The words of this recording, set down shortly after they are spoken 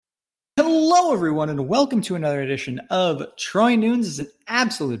Hello, everyone, and welcome to another edition of Troy Nunes is an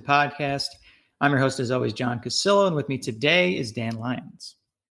Absolute Podcast. I'm your host, as always, John Casillo, and with me today is Dan Lyons.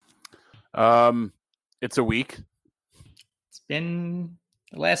 It's a week. The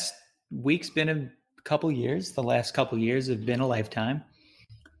last week's been a couple years. The last couple years have been a lifetime.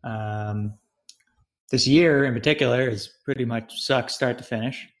 This year in particular is pretty much sucks start to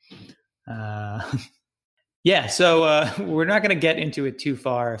finish. So we're not going to get into it too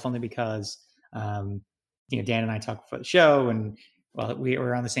far, if only because, Dan and I talked before the show, and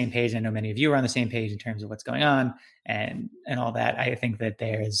we're on the same page. I know many of you are on the same page in terms of what's going on and all that. I think that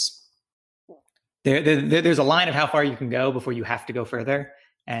there's a line of how far you can go before you have to go further.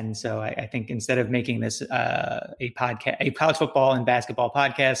 And so I think instead of making this a college football and basketball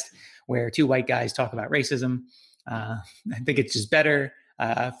podcast where two white guys talk about racism, I think it's just better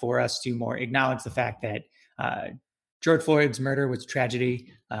for us to more acknowledge the fact that George Floyd's murder was a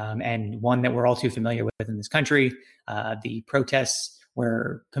tragedy, and one that we're all too familiar with in this country. The protests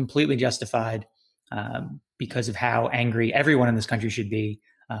were completely justified because of how angry everyone in this country should be,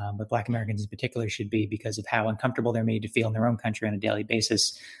 but Black Americans in particular should be, because of how uncomfortable they're made to feel in their own country on a daily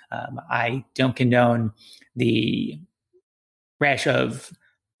basis. I don't condone the rash of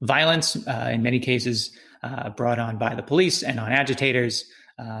violence, in many cases brought on by the police and on agitators,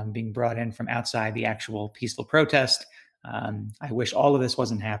 being brought in from outside the actual peaceful protest. I wish all of this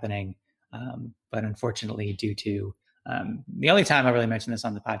wasn't happening, but unfortunately, due to the only time I really mentioned this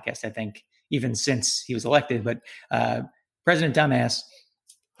on the podcast, I think, even since he was elected, but President Dumbass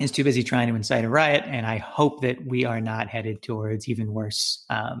is too busy trying to incite a riot, and I hope that we are not headed towards even worse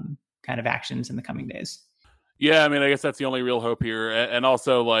kind of actions in the coming days. Yeah, I mean, I guess that's the only real hope here. And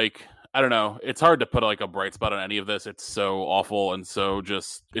also, I don't know, it's hard to put a bright spot on any of this. It's so awful, and so it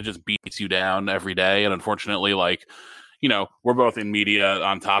just beats you down every day. And unfortunately, we're both in media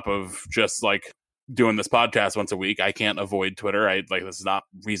on top of just doing this podcast once a week. I can't avoid Twitter. This is not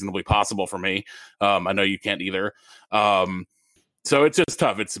reasonably possible for me. I know you can't either. So it's just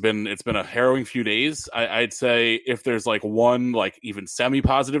tough. It's been a harrowing few days. I'd say if there's one even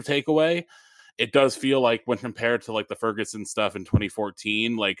semi-positive takeaway, it does feel like when compared to the Ferguson stuff in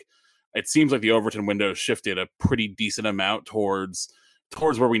 2014, it seems like the Overton window shifted a pretty decent amount towards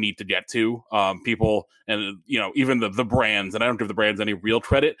where we need to get to. People and even the brands, and I don't give the brands any real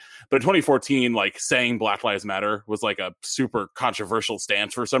credit, but in 2014, saying Black Lives Matter was a super controversial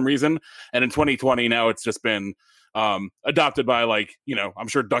stance for some reason, and in 2020 now it's just been adopted by I'm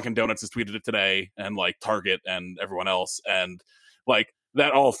sure Dunkin' Donuts has tweeted it today, and Target and everyone else, and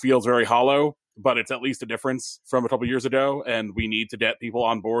that all feels very hollow. But it's at least a difference from a couple years ago, and we need to get people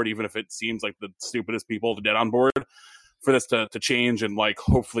on board, even if it seems like the stupidest people to get on board, for this to change and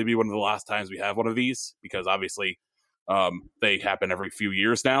hopefully be one of the last times we have one of these, because obviously they happen every few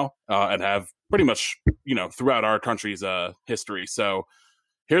years now and have pretty much throughout our country's history. So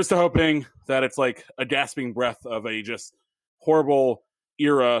here's to hoping that it's a gasping breath of a just horrible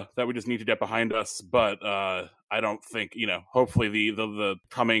era that we just need to get behind us. But I don't think hopefully the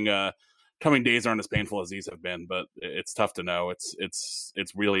coming days aren't as painful as these have been, but it's tough to know. It's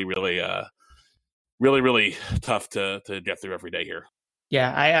really, really, really, really tough to get through every day here.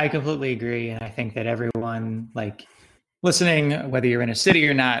 Yeah, I completely agree. And I think that everyone listening, whether you're in a city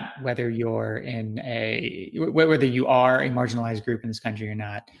or not, whether you are a marginalized group in this country or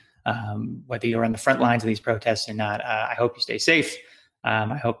not, whether you're on the front lines of these protests or not, I hope you stay safe.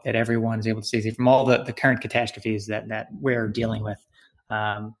 I hope that everyone is able to stay safe from all the current catastrophes that we're dealing with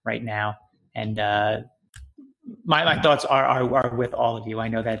right now. And my thoughts are with all of you. I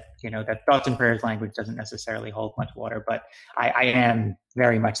know that that thoughts and prayers language doesn't necessarily hold much water, but I am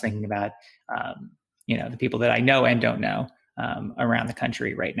very much thinking about the people that I know and don't know around the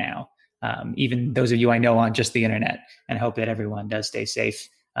country right now. Even those of you I know on just the internet, and hope that everyone does stay safe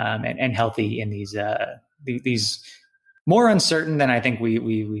and healthy in these more uncertain than I think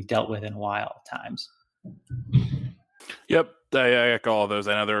we've dealt with in a while times. Yep. I echo all those.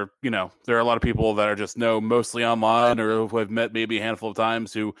 I know there are a lot of people that are just mostly online, or who I've met maybe a handful of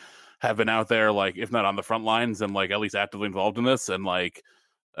times, who have been out there, if not on the front lines, and at least actively involved in this. And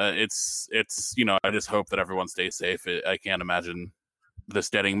it's I just hope that everyone stays safe. I can't imagine this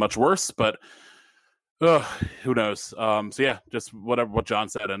getting much worse, but who knows? So yeah, just what John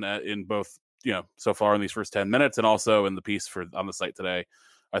said, and in both so far in these first 10 minutes, and also in the piece on the site today,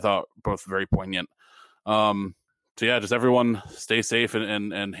 I thought both very poignant. So yeah, just everyone stay safe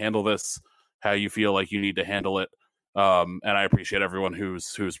and handle this how you feel like you need to handle it. And I appreciate everyone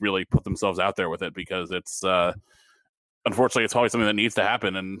who's really put themselves out there with it, because it's unfortunately it's probably something that needs to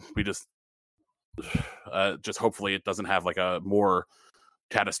happen, and we just hopefully it doesn't have a more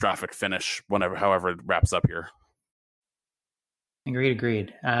catastrophic finish however it wraps up here.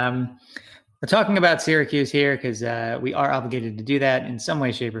 Agreed. We're talking about Syracuse here because we are obligated to do that in some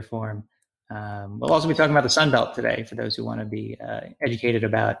way, shape, or form. We'll also be talking about the Sun Belt today for those who want to be educated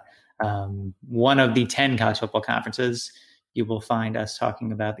about one of the 10 college football conferences. You will find us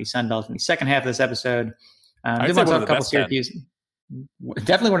talking about the Sun Belt in the second half of this episode. I'd say one of the best Syracuse. 10.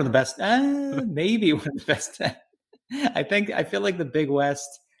 Definitely one of the best. Maybe one of the best 10. I feel like the Big West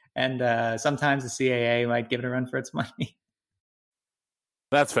and sometimes the CAA might give it a run for its money.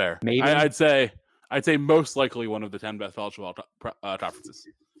 That's fair. Maybe I'd say most likely one of the 10 best college football conferences.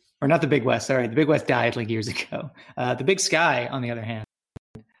 Or not the Big West. Sorry, the Big West died like years ago. The Big Sky, on the other hand,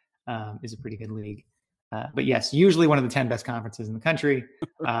 is a pretty good league. But yes, usually one of the 10 best conferences in the country.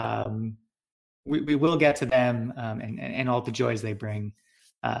 We will get to them and all the joys they bring.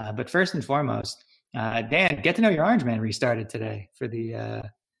 But first and foremost, Dan, Get to Know Your Orange Man restarted today for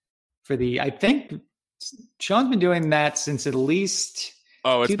the. I think Sean's been doing that since at least.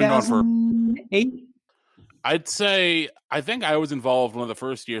 Oh, it's been going for 2008. I'd say I think I was involved one of the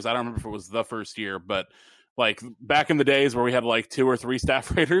first years. I don't remember if it was the first year, but like back in the days where we had like 2 or 3 staff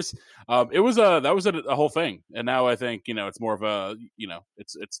writers, that was a whole thing. And now I think it's more of a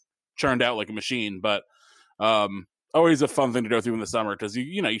it's churned out like a machine. But always a fun thing to go through in the summer because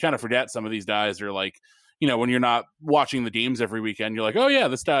you kind of forget some of these guys are like when you're not watching the games every weekend, you're like, oh yeah,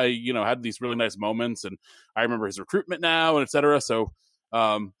 this guy had these really nice moments, and I remember his recruitment now and etc. So.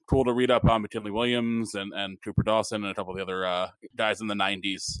 Cool to read up on McKinley Williams and Cooper Dawson and a couple of the other guys in the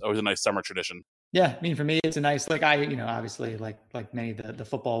 90s. Always a nice summer tradition. Yeah, I mean, for me, it's a nice, like obviously like many the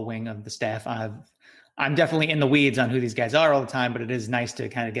football wing of the staff, I'm definitely in the weeds on who these guys are all the time, but it is nice to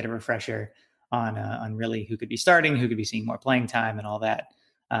kind of get a refresher on really who could be starting, who could be seeing more playing time and all that.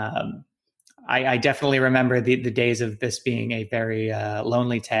 I definitely remember the days of this being a very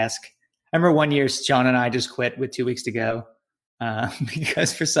lonely task. I remember one year, Sean and I just quit with 2 weeks to go.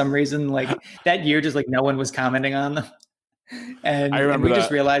 Because for some reason, like that year, just like no one was commenting on them, and we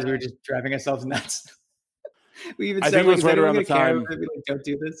just realized we were just driving ourselves nuts. We even said, it was right around the time. Don't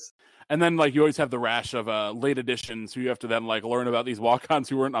do this. And then, like, you always have the rash of late additions who you have to then like learn about these walk-ons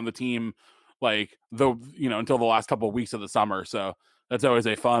who weren't on the team, like until the last couple of weeks of the summer. So that's always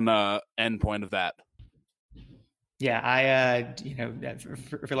a fun end point of that. Yeah, I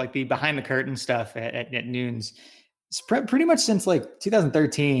for like the behind the curtain stuff at Noons. Pretty much since like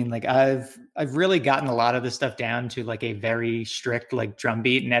 2013, like I've really gotten a lot of this stuff down to like a very strict like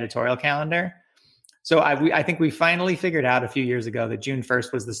drumbeat and editorial calendar. So I think we finally figured out a few years ago that June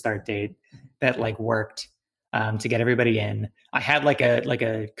 1st was the start date that like worked to get everybody in. I had like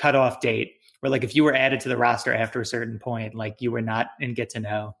a cutoff date where like if you were added to the roster after a certain point, like you were not in Get to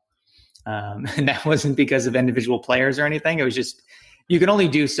Know. And that wasn't because of individual players or anything. It was just you can only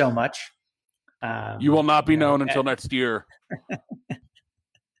do so much. You will not be known until next year.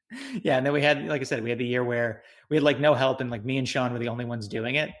 Yeah, and then we had, like I said, we had the year where we had like no help, and like me and Sean were the only ones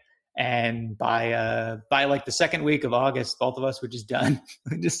doing it. And by like the second week of August, both of us were just done.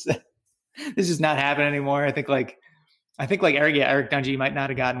 This is not happening anymore. I think like Eric Dungy might not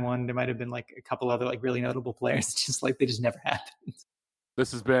have gotten one. There might have been like a couple other like really notable players. Just like they just never happened.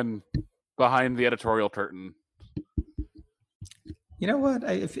 This has been behind the editorial curtain. You know what?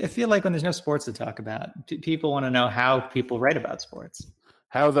 I feel like when there's no sports to talk about, people want to know how people write about sports.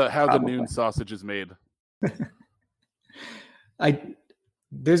 How the noon sausage is made.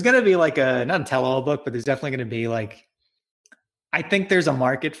 There's going to be like not a tell-all book, but there's definitely going to be like, I think there's a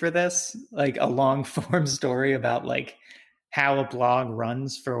market for this, like a long form story about like how a blog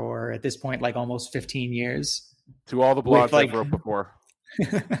runs for, at this point, like almost 15 years. To all the blogs I've wrote before.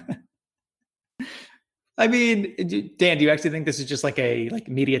 I mean, Dan, do you actually think this is just like a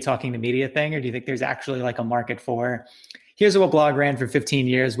media talking to media thing, or do you think there's actually like a market for, here's what a blog ran for 15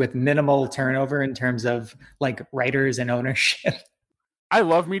 years with minimal turnover in terms of like writers and ownership? I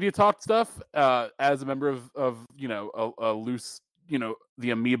love media talk stuff as a member of a loose, the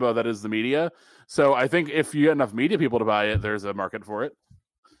amoeba that is the media. So I think if you get enough media people to buy it, there's a market for it.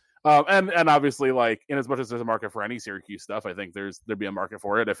 And obviously, like, in as much as there's a market for any Syracuse stuff, I think there'd be a market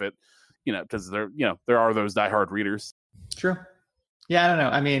for it if it, because there are those diehard readers. True. Yeah, I don't know.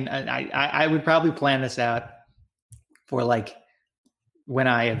 I mean, I would probably plan this out for like when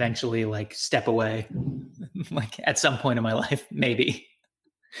I eventually like step away, like at some point in my life, maybe.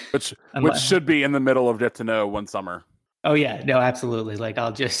 Which should be in the middle of Get to Know one summer. Oh yeah, no, absolutely. Like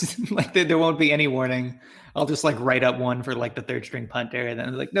I'll just like there won't be any warning. I'll just like write up one for like the third string punter, and then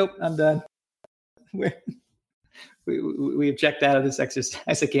I'm like, nope, I'm done. We have checked out of this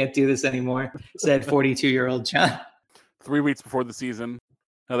exercise. I can't do this anymore. Said 42-year-old John. 3 weeks before the season.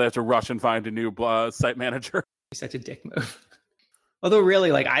 Now they have to rush and find a new site manager. Such a dick move. Although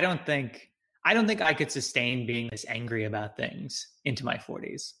really, like, I don't think I could sustain being this angry about things into my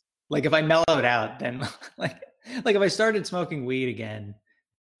 40s. Like if I mellowed out, then like if I started smoking weed again,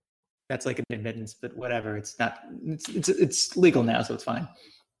 that's like an admittance, but whatever. It's not, it's legal now, so it's fine.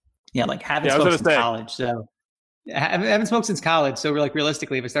 Yeah. Like haven't smoked since college. So I haven't smoked since college. So we're like,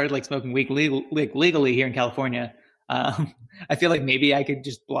 realistically, if I started like smoking weed legally here in California, I feel like maybe I could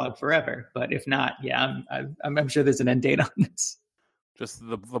just blog forever, but if not, yeah, I'm sure there's an end date on this. Just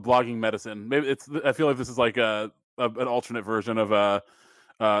the blogging medicine. Maybe I feel like this is like an alternate version of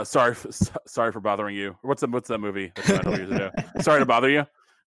sorry for bothering you. What's that movie? Years ago? Sorry to bother you.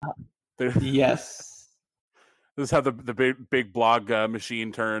 Yes. This is how the big blog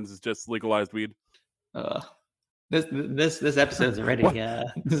machine turns. Is just legalized weed. This episode's already.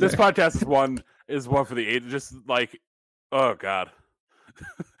 This podcast is one for the age. Just like, oh god,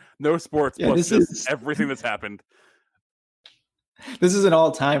 no sports plus just everything that's happened. This is an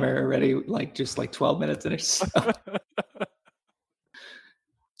all-timer already. Like just like 12 minutes in or so.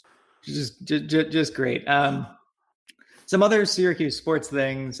 just great. Some other Syracuse sports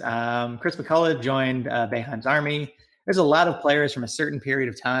things. Chris McCullough joined Boeheim's Army. There's a lot of players from a certain period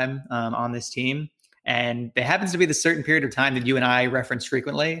of time on this team. And it happens to be the certain period of time that you and I reference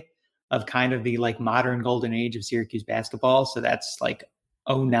frequently of kind of the like modern golden age of Syracuse basketball. So that's like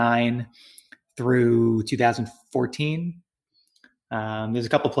 2009 through 2014. There's a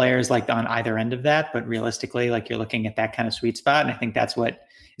couple players like on either end of that, but realistically, like you're looking at that kind of sweet spot. And I think that's what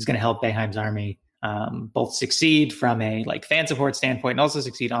is going to help Boeheim's Army both succeed from a like fan support standpoint and also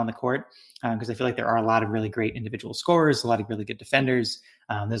succeed on the court. Because I feel like there are a lot of really great individual scorers, a lot of really good defenders.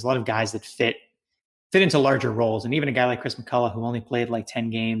 There's a lot of guys that fit into larger roles. And even a guy like Chris McCullough, who only played like 10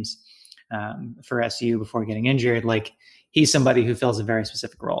 games for SU before getting injured, like he's somebody who fills a very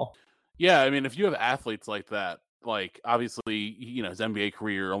specific role. Yeah, I mean, if you have athletes like that, like obviously, you know, his NBA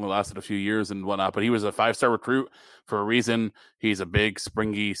career only lasted a few years and whatnot, but he was a 5-star recruit for a reason. He's a big,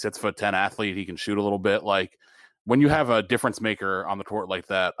 springy, 6'10" athlete. He can shoot a little bit. Like when you have a difference maker on the court like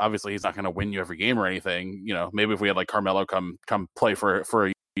that, obviously he's not going to win you every game or anything. You know, maybe if we had like Carmelo come play for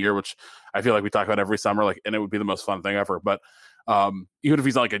a year, which I feel like we talk about every summer, like, and it would be the most fun thing ever. But even if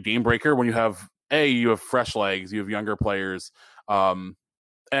he's not like a game breaker, when you have fresh legs, you have younger players, and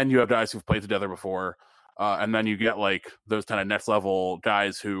you have guys who've played together before. And then you get like those kind of next level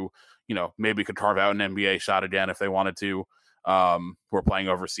guys who, you know, maybe could carve out an NBA shot again if they wanted to, who are playing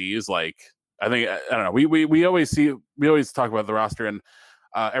overseas. Like, I think, I don't know. We always talk about the roster, and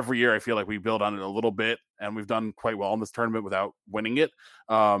every year I feel like we build on it a little bit, and we've done quite well in this tournament without winning it.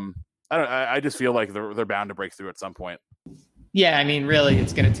 I just feel like they're bound to break through at some point. Yeah, I mean, really,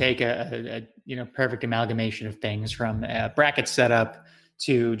 it's going to take a perfect amalgamation of things from a bracket setup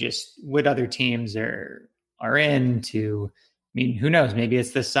to just what other teams are in to, I mean, who knows? Maybe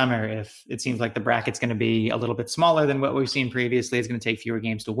it's this summer. If it seems like the bracket's going to be a little bit smaller than what we've seen previously, it's going to take fewer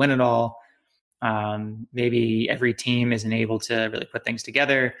games to win it all. Maybe every team isn't able to really put things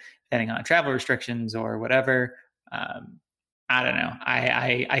together, depending on travel restrictions or whatever. I don't know.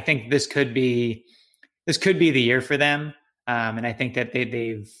 I think this could be the year for them. And I think that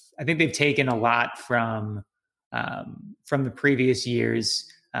they've taken a lot from the previous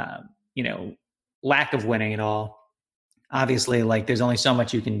years, lack of winning at all. Obviously, like there's only so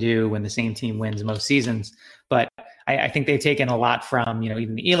much you can do when the same team wins most seasons. But I think they've taken a lot from,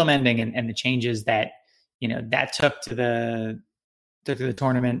 even the Elam ending and the changes that, that took to the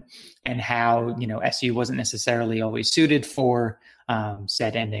tournament, and how, SU wasn't necessarily always suited for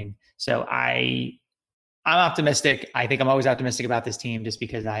said ending. So I'm optimistic. I think I'm always optimistic about this team just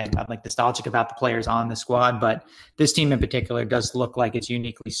because I'm like nostalgic about the players on the squad, but this team in particular does look like it's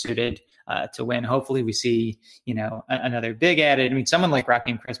uniquely suited to win. Hopefully we see, another big added. I mean, someone like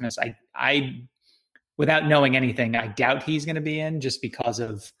Rakeem Christmas, I without knowing anything, I doubt he's going to be in just because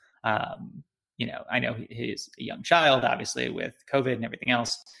of, I know he's a young child, obviously with COVID and everything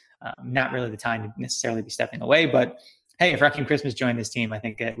else, not really the time to necessarily be stepping away, but hey, if Rakeem Christmas joined this team, I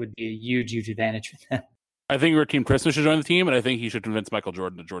think it would be a huge, huge advantage for them. I think Rakeem Christmas should join the team, and I think he should convince Michael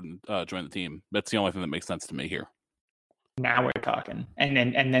Jordan to join the team. That's the only thing that makes sense to me here. Now we're talking. And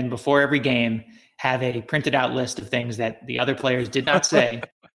then before every game, have a printed out list of things that the other players did not say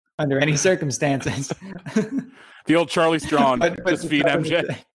under any circumstances. The old Charlie Strong, just feed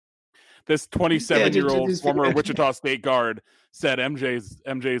MJ. This 27-year-old former Wichita State guard said MJ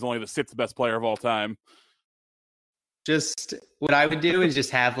is only the 6th best player of all time. Just what I would do is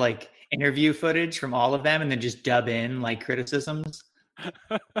just have like interview footage from all of them and then just dub in like criticisms.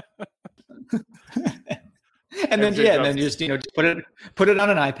 And then and then just just put it on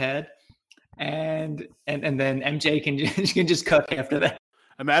an iPad, and then MJ can just cook after that.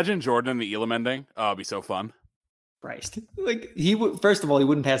 Imagine Jordan and the Elam ending. Oh, it'd be so fun. Christ, like he would. First of all, he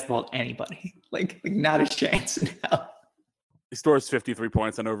wouldn't pass the ball to anybody. Like not a chance in hell. He scores 53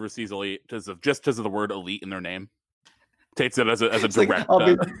 points on Overseas Elite because of the word elite in their name. Takes it as a direct.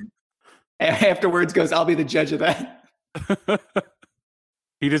 Afterwards goes, I'll be the judge of that.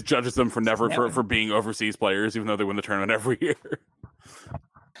 He just judges them for being overseas players, even though they win the tournament every year.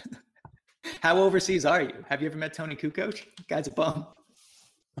 How overseas are you? Have you ever met Tony Kukoc? Guy's a bum.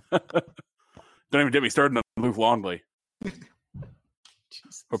 Don't even get me started on Luke Longley, who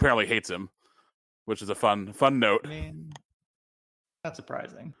apparently hates him, which is a fun note. I mean, not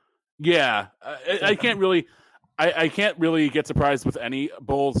surprising. Yeah, I can't really. I can't really get surprised with any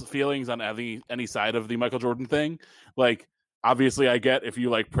Bulls feelings on any side of the Michael Jordan thing. Like, obviously, I get if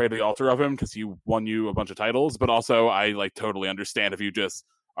you like pray to the altar of him because he won you a bunch of titles, but also I like totally understand if you just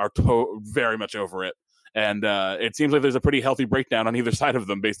are very much over it. And it seems like there's a pretty healthy breakdown on either side of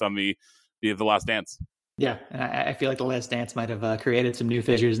them based on the Last Dance. Yeah, and I feel like the Last Dance might have created some new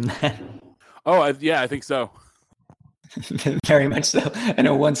fissures in that. Oh, I think so. Very much so. I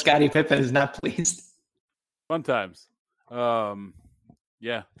know one Scottie Pippen is not pleased. Fun times.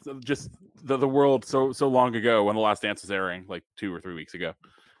 Yeah. So just the world so long ago when The Last Dance was airing, like 2 or 3 weeks ago.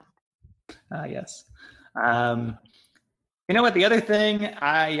 Yes. You know what? The other thing,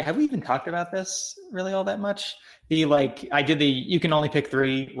 have we even talked about this really all that much? I did the You Can Only Pick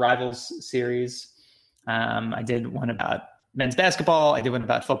 3 Rivals series. I did one about men's basketball. I did one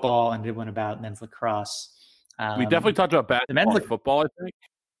about football, and I did one about men's lacrosse. We definitely talked about basketball and football, I think.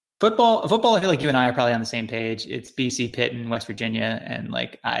 Football, I feel like you and I are probably on the same page. It's BC, Pitt, and West Virginia, and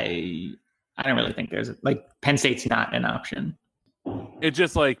I don't really think there's Penn State's not an option. It's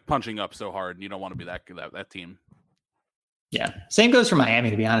just like punching up so hard, and you don't want to be that team. Yeah, same goes for Miami,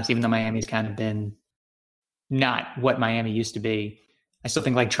 to be honest. Even though Miami's kind of been not what Miami used to be, I still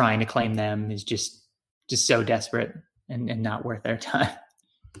think trying to claim them is just so desperate and not worth their time.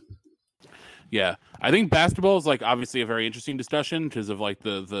 Yeah, I think basketball is obviously a very interesting discussion because of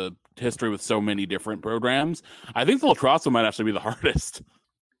the history with so many different programs. I think the lacrosse one might actually be the hardest.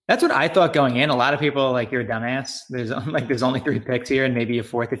 That's what I thought going in. A lot of people are like, you're a dumbass. There's only 3 picks here and maybe a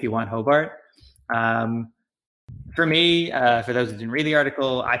 4th if you want Hobart. For me, for those who didn't read the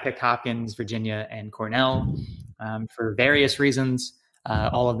article, I picked Hopkins, Virginia, and Cornell for various reasons.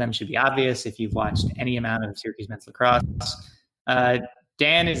 All of them should be obvious if you've watched any amount of Syracuse men's lacrosse.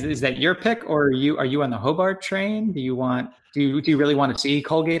 Dan, is that your pick, or are you on the Hobart train? Do you really want to see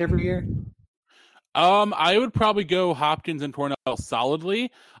Colgate every year? I would probably go Hopkins and Cornell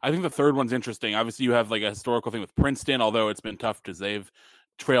solidly. I think the third one's interesting. Obviously, you have a historical thing with Princeton, although it's been tough because they've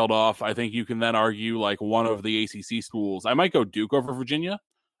trailed off. I think you can then argue one of the ACC schools. I might go Duke over Virginia,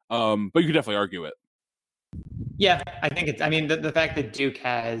 but you could definitely argue it. Yeah, I think the fact that Duke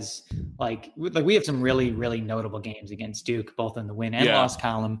has we have some really, really notable games against Duke, both in the win and loss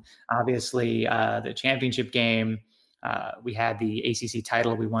column. Obviously, the championship game, we had the ACC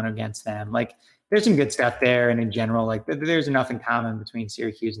title we won against them. There's some good stuff there, and in general, there's enough in common between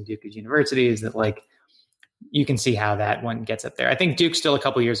Syracuse and Duke as universities that you can see how that one gets up there. I think Duke's still a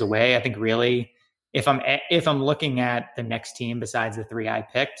couple years away. I think really, if I'm looking at the next team besides the 3 I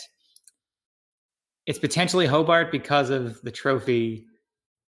picked, it's potentially Hobart because of the trophy,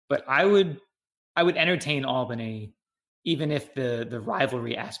 but I would entertain Albany, even if the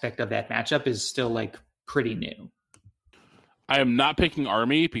rivalry aspect of that matchup is still pretty new. I am not picking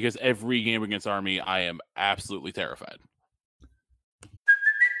Army because every game against Army, I am absolutely terrified.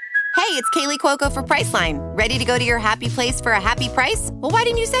 Hey, it's Kaylee Cuoco for Priceline. Ready to go to your happy place for a happy price? Well, why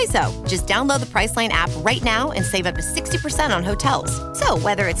didn't you say so? Just download the Priceline app right now and save up to 60% on hotels. So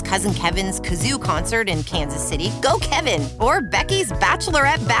whether it's Cousin Kevin's Kazoo Concert in Kansas City, go Kevin, or Becky's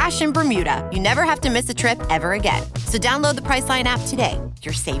Bachelorette Bash in Bermuda, you never have to miss a trip ever again. So download the Priceline app today.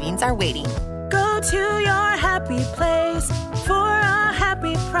 Your savings are waiting. Go to your happy place for a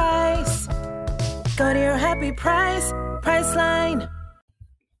happy price. Go to your happy price, Priceline.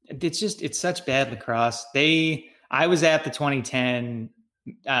 It's such bad lacrosse. I was at the 2010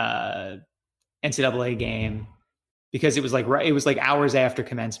 NCAA game because it was hours after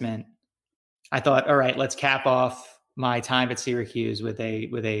commencement. I thought, all right, let's cap off my time at Syracuse with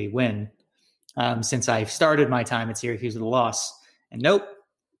a win. Since I started my time at Syracuse with a loss, and nope,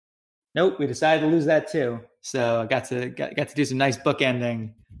 we decided to lose that too. So I got to do some nice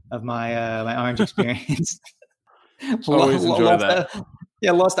bookending of my my Orange experience. Always enjoy that.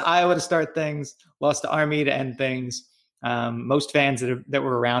 Yeah, lost to Iowa to start things, lost to Army to end things, Most fans that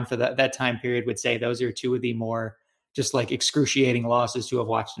were around for that time period would say those are two of the more just like excruciating losses to have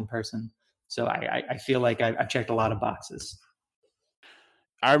watched in person. So I feel like I've checked a lot of boxes.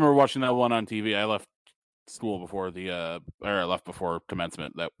 I remember watching that one on TV. I left school before I left before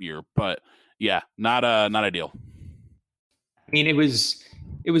commencement that year, but yeah, not ideal. I mean, it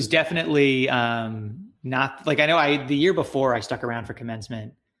was definitely not like, I know the year before I stuck around for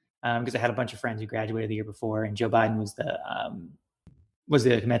commencement because I had a bunch of friends who graduated the year before, and Joe Biden was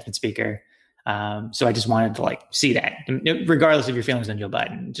the commencement speaker. So I just wanted to like see that, regardless of your feelings on Joe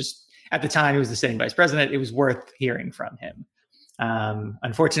Biden. Just at the time, he was the sitting vice president. It was worth hearing from him.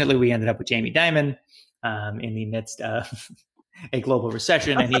 Unfortunately, we ended up with Jamie Dimon in the midst of a global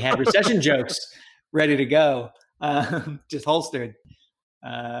recession, and he had recession jokes ready to go, just holstered,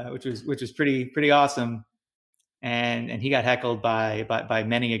 which was pretty awesome. And he got heckled by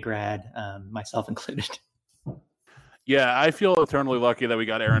many a grad, myself included. Yeah, I feel eternally lucky that we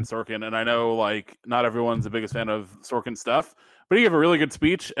got Aaron Sorkin, and I know like not everyone's the biggest fan of Sorkin stuff, but he gave a really good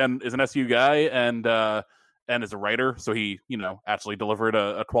speech and is an SU guy and is a writer, so he actually delivered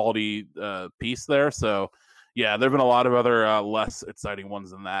a quality piece there. So yeah, there've been a lot of other less exciting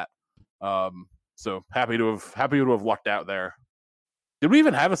ones than that. So happy to have lucked out there. Did we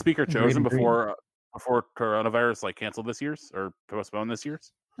even have a speaker chosen before coronavirus like canceled this year's or postponed this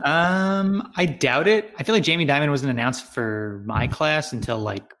year's? I doubt it. I feel like Jamie Dimon wasn't announced for my class until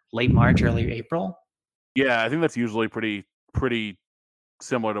like late March, early April. Yeah, I think that's usually pretty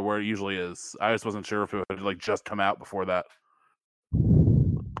similar to where it usually is. I just wasn't sure if it would like just come out before that.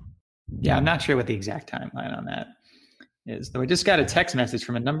 Yeah, I'm not sure what the exact timeline on that is. Though I just got a text message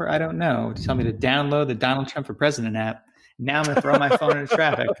from a number I don't know to tell me to download the Donald Trump for President app. Now I'm going to throw my phone into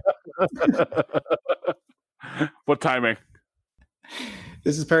traffic. What timing?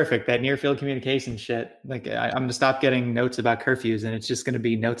 This is perfect. That near field communication shit. Like I'm going to stop getting notes about curfews, and it's just going to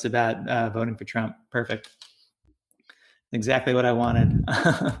be notes about voting for Trump. Perfect. Exactly what I wanted.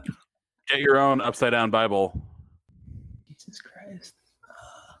 Get your own upside down Bible. Jesus Christ.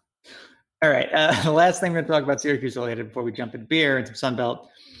 All right. The last thing we're going to talk about Syracuse related before we jump into beer and some Sunbelt.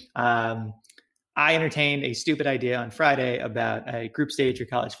 I entertained a stupid idea on Friday about a group stage for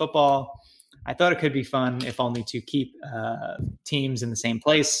college football. I thought it could be fun, if only to keep teams in the same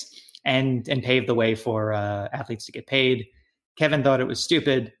place and pave the way for athletes to get paid. Kevin thought it was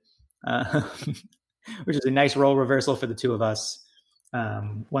stupid, which is a nice role reversal for the two of us.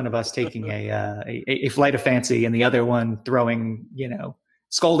 One of us taking a flight of fancy, and the other one throwing,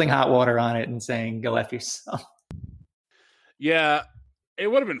 scalding hot water on it and saying, "Go F yourself." Yeah, it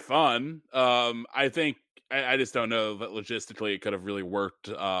would have been fun. I think I just don't know that logistically it could have really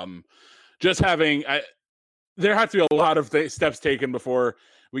worked. Just having, there have to be a lot of steps taken before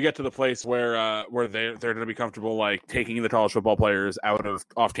we get to the place where they're going to be comfortable like taking the college football players out of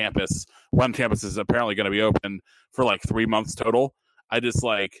off campus when campus is apparently going to be open for like 3 months total. I just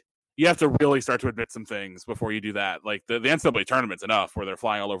like, you have to really start to admit some things before you do that. Like the NCAA tournament's enough where they're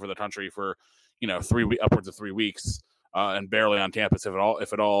flying all over the country for upwards of 3 weeks and barely on campus if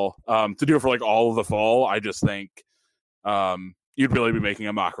at all. To do it for like all of the fall, I just think you'd really be making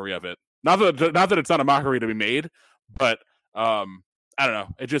a mockery of it. Not that it's not a mockery to be made, but I don't know.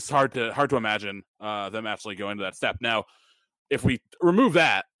 It's just hard to imagine them actually going to that step. Now, if we remove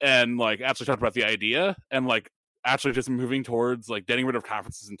that and like actually talk about the idea and like actually just moving towards like getting rid of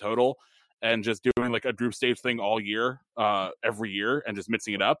conferences in total and just doing like a group stage thing all year, every year, and just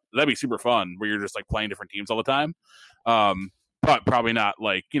mixing it up, that'd be super fun. Where you're just like playing different teams all the time, but probably not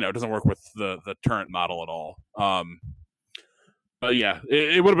like it doesn't work with the current model at all. But yeah,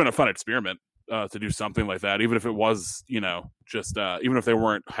 it would have been a fun experiment to do something like that, even if it was, just even if they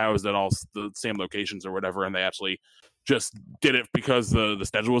weren't housed at all the same locations or whatever, and they actually just did it because the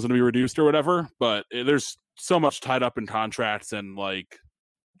schedule was going to be reduced or whatever. But there's so much tied up in contracts and like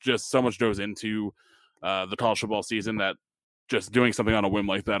just so much goes into the college football season that just doing something on a whim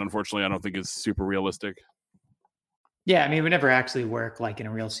like that, unfortunately, I don't think is super realistic. Yeah, I mean, it would never actually work like in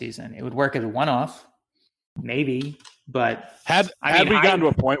a real season. It would work as a one-off, maybe. But had we gotten to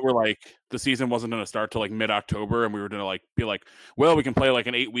a point where like the season wasn't going to start till like mid-October and we were going to like be like, well, we can play like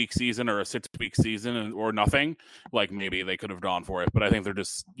an 8-week season or a 6-week season or nothing, like maybe they could have gone for it. But I think they're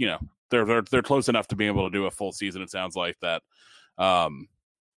just, they're close enough to being able to do a full season. It sounds like that.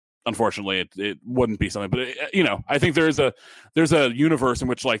 Unfortunately, it wouldn't be something, but I think there's a universe in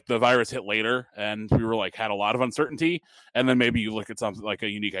which like the virus hit later and we were like had a lot of uncertainty, and then maybe you look at something like a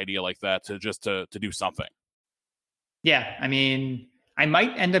unique idea like that to do something. Yeah, I mean, I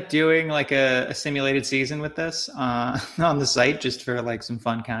might end up doing like a simulated season with this on the site just for like some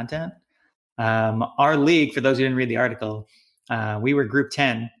fun content. Our league, for those who didn't read the article, we were Group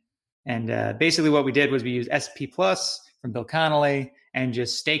 10. And basically what we did was we used SP Plus from Bill Connolly and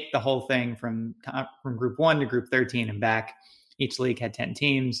just staked the whole thing from Group 1 to Group 13 and back. Each league had 10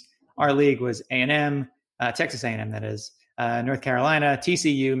 teams. Our league was A&M, Texas A&M, that is, North Carolina,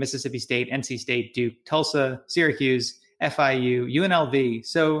 TCU, Mississippi State, NC State, Duke, Tulsa, Syracuse, FIU, UNLV.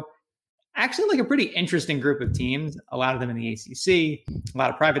 So actually like a pretty interesting group of teams, a lot of them in the ACC, a lot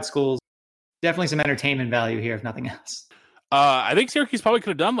of private schools. Definitely some entertainment value here, if nothing else. I think Syracuse probably could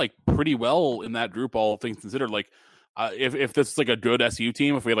have done like pretty well in that group, all things considered. Like, if this is like a good SU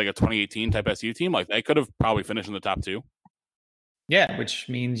team, if we had like a 2018 type SU team, like they could have probably finished in the top 2. Yeah, which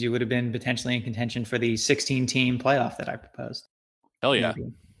means you would have been potentially in contention for the 16-team playoff that I proposed. Hell yeah.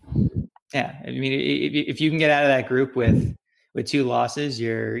 Yeah, I mean, if you can get out of that group with 2 losses,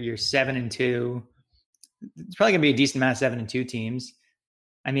 you're 7-2. It's probably gonna be a decent amount of 7-2 teams.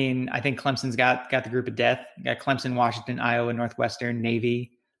 I mean, I think Clemson's got the group of death. Got Clemson, Washington, Iowa, Northwestern,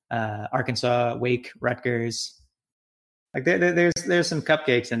 Navy, Arkansas, Wake, Rutgers. Like there's some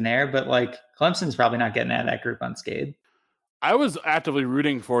cupcakes in there, but like Clemson's probably not getting out of that group unscathed. I was actively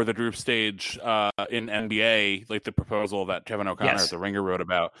rooting for the group stage in NBA, like the proposal that Kevin O'Connor at The Ringer wrote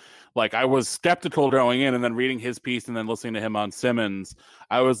about. Like, I was skeptical going in, and then reading his piece and then listening to him on Simmons,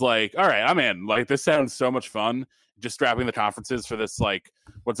 I was like, all right, I'm in. Like, this sounds so much fun. Just strapping the conferences for this, like,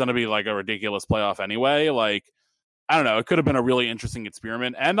 what's going to be like a ridiculous playoff anyway. Like, I don't know. It could have been a really interesting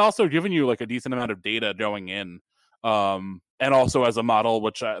experiment, and also giving you like a decent amount of data going in. And also as a model,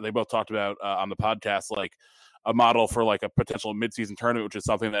 which they both talked about on the podcast, like, a model for like a potential midseason tournament, which is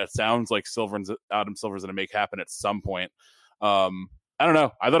something that sounds like Adam Silver's going to make happen at some point. I don't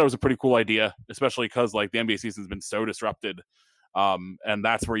know. I thought it was a pretty cool idea, especially because like the NBA season's been so disrupted. And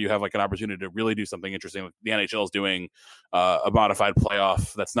that's where you have like an opportunity to really do something interesting. Like the NHL is doing a modified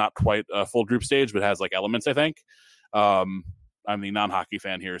playoff that's not quite a full group stage, but has like elements, I think. I'm the non-hockey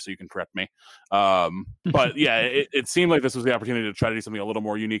fan here, so you can correct me. But yeah, it seemed like this was the opportunity to try to do something a little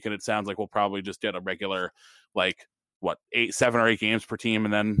more unique, and it sounds like we'll probably just get a regular, like, 7 or 8 games per team,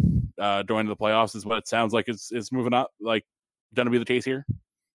 and then go into the playoffs is what it sounds like is moving up, like, going to be the case here.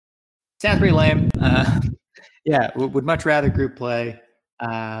 Sounds pretty lame. Yeah, would much rather group play.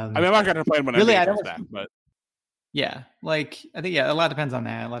 I mean, I'm not going to complain when really, NBA comes back, but yeah, like, I think, a lot depends on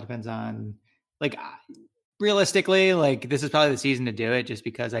that. A lot depends on, like, realistically, like, this is probably the season to do it, just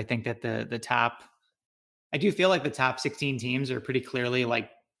because I think that the top, I do feel like the top 16 teams are pretty clearly like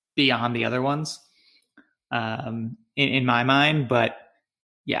beyond the other ones, in my mind. But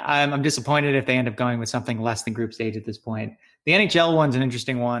yeah, I'm disappointed if they end up going with something less than group stage at this point. The NHL one's an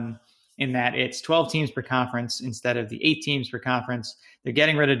interesting one in that it's 12 teams per conference instead of the 8 teams per conference. They're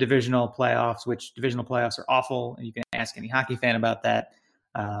getting rid of divisional playoffs, which divisional playoffs are awful, and you can ask any hockey fan about that.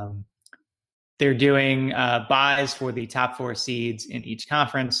 They're doing buys for the top 4 seeds in each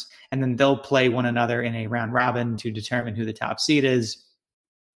conference, and then they'll play one another in a round robin to determine who the top seed is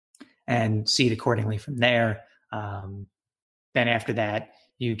and seed accordingly from there. Then after that,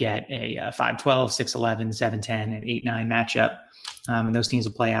 you get a 5-12, 6-11, 7-10, and 8-9 matchup. And those teams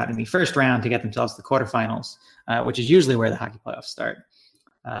will play out in the first round to get themselves to the quarterfinals, which is usually where the hockey playoffs start.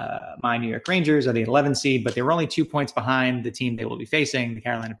 My New York Rangers are the 11 seed, but they were only 2 points behind the team they will be facing, the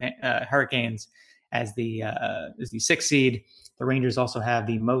Carolina Hurricanes, as the 6th seed. The Rangers also have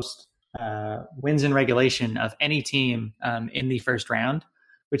the most wins in regulation of any team in the first round,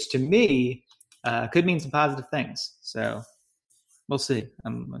 which to me could mean some positive things. So we'll see.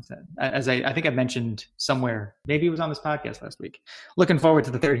 As I think I mentioned somewhere, maybe it was on this podcast last week, looking forward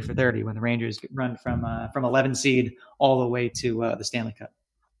to the 30 for 30 when the Rangers run from 11 seed all the way to the Stanley Cup.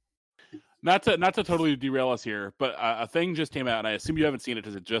 Not to totally derail us here, but a thing just came out, and I assume you haven't seen it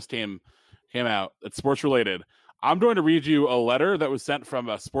because it just came out. It's sports related. I'm going to read you a letter that was sent from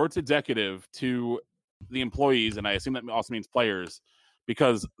a sports executive to the employees, and I assume that also means players,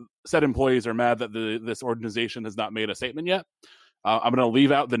 because said employees are mad that this organization has not made a statement yet. I'm going to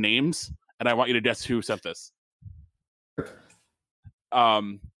leave out the names, and I want you to guess who sent this.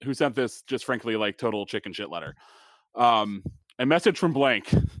 Who sent this? Just frankly, like total chicken shit letter. A message from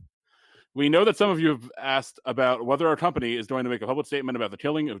blank. We know that some of you have asked about whether our company is going to make a public statement about the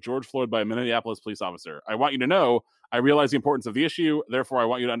killing of George Floyd by a Minneapolis police officer. I want you to know I realize the importance of the issue. Therefore, I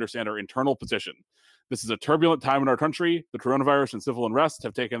want you to understand our internal position. This is a turbulent time in our country. The coronavirus and civil unrest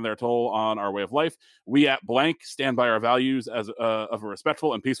have taken their toll on our way of life. We at blank stand by our values as of a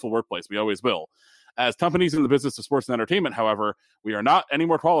respectful and peaceful workplace. We always will. As companies in the business of sports and entertainment, however, we are not any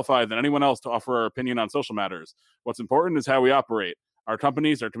more qualified than anyone else to offer our opinion on social matters. What's important is how we operate. Our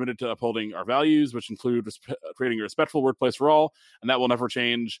companies are committed to upholding our values, which include creating a respectful workplace for all, and that will never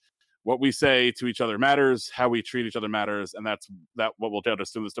change. what we say to each other matters, how we treat each other matters, and that's what will get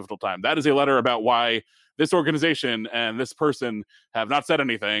us through this difficult time. That is a letter about why this organization and this person have not said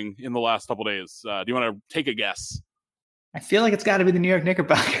anything in the last couple days. Do you want to take a guess? I feel like it's got to be the New York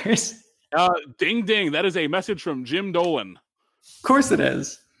Knickerbockers. Ding, ding. That is a message from Jim Dolan. Of course it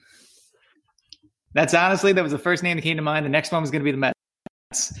is. That was the first name that came to mind. The next one was going to be the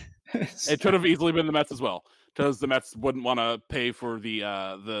Mets. It could have easily been the Mets as well, because the Mets wouldn't want to pay for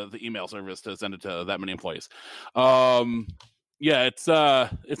the email service to send it to that many employees. It's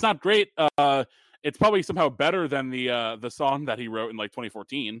not great. It's probably somehow better than the song that he wrote in like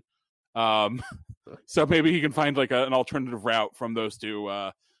 2014. So maybe he can find like an alternative route from those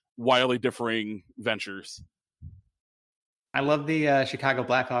two wildly differing ventures. I love the Chicago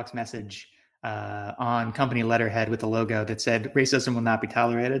Blackhawks message on company letterhead with the logo that said racism will not be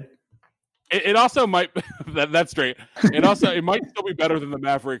tolerated. It also might that's straight. It might still be better than the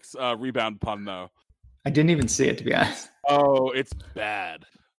Mavericks rebound pun though. I didn't even see it, to be honest. Oh, it's bad.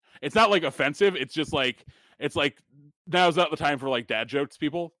 It's not like offensive. It's just like now's not the time for like dad jokes,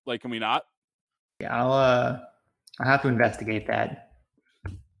 people. Like, can we not? Yeah, I'll have to investigate that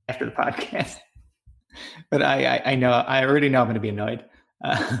after the podcast. But I already know I'm going to be annoyed.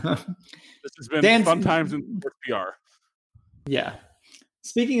 This has been fun times in sports PR. Yeah.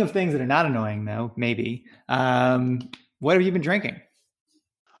 Speaking of things that are not annoying, though, maybe, what have you been drinking?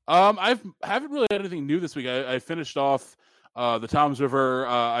 I haven't really had anything new this week. I finished off the Tom's River.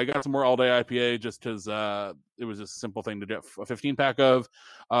 I got some more all day IPA just because it was a simple thing to get a 15-pack of.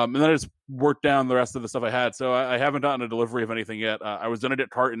 And then I just worked down the rest of the stuff I had. So I haven't gotten a delivery of anything yet. I was going to get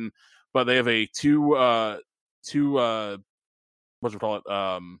Carton, but they have a two what do you call it?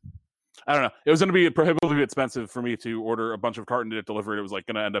 I don't know. It was going to be prohibitively expensive for me to order a bunch of carton to get delivered. It was like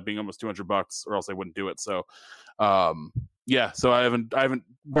going to end up being almost $200, or else I wouldn't do it. So, so I haven't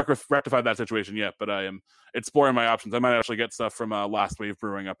rectified that situation yet, but I am exploring my options. I might actually get stuff from Last Wave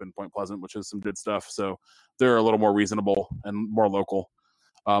Brewing up in Point Pleasant, which is some good stuff. So they're a little more reasonable and more local.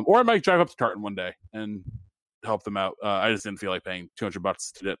 Or I might drive up to Carton one day and help them out. I just didn't feel like paying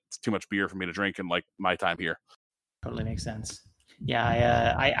 $200 to get too much beer for me to drink in like my time here. Totally makes sense.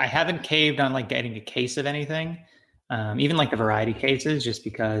 Yeah, I haven't caved on like getting a case of anything, even like the variety cases, just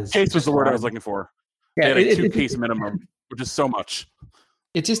because. Case was the word I was looking for. Yeah, a 2-case minimum, which is so much.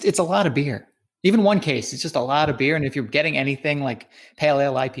 It's a lot of beer. Even one case, it's just a lot of beer. And if you're getting anything like pale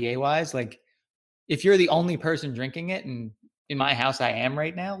ale IPA wise, like if you're the only person drinking it, and in my house I am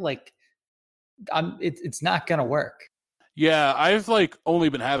right now, like it's not gonna work. Yeah, I've like only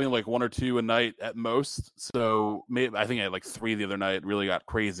been having like 1 or 2 a night at most. So maybe I think I had like 3 the other night. It really got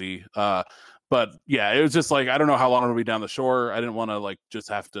crazy. But yeah, it was just like I don't know how long it'll be down the shore. I didn't want to like just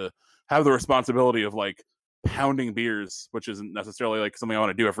have to have the responsibility of like pounding beers, which isn't necessarily like something I want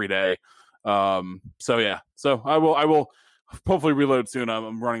to do every day. So I will hopefully reload soon.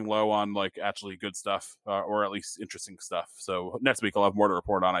 I'm running low on like actually good stuff, or at least interesting stuff. So next week I'll have more to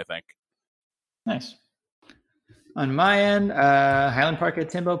report on, I think. Nice. On my end, Highland Park at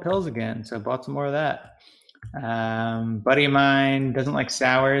Timbo Pills again, so bought some more of that. Buddy of mine doesn't like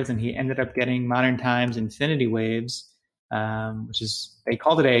sours, and he ended up getting Modern Times Infinity Waves, which is, they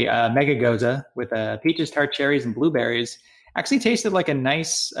called it a Mega Goza with peaches, tart cherries, and blueberries. Actually tasted like a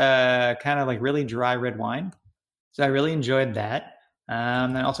nice kind of like really dry red wine, so I really enjoyed that.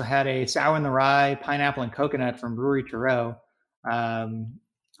 Then I also had a Sour in the Rye, pineapple, and coconut from Brewery Tarot.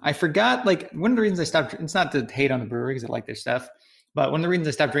 I forgot, like, one of the reasons I stopped, it's not to hate on the brewery because I like their stuff, but one of the reasons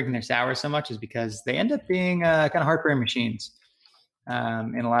I stopped drinking their sour so much is because they end up being kind of heartburn machines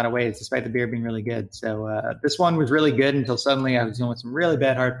in a lot of ways, despite the beer being really good. So this one was really good until suddenly I was dealing with some really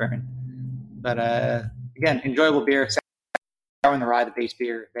bad heartburn. But again, enjoyable beer. Sour in the Rye, the base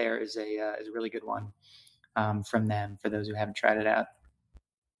beer there is a really good one from them, for those who haven't tried it out.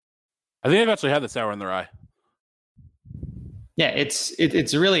 I think I've actually had the Sour in the Rye. Yeah, it's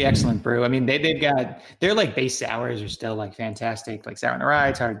a really excellent brew. I mean, they've got their like base sours are still like fantastic, like Sour in the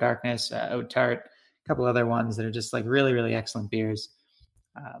Rye, Tart of Darkness, Oat Tart, a couple other ones that are just like really, really excellent beers.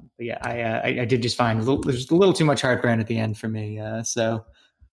 But yeah, I did just find there's a little too much heartburn at the end for me. So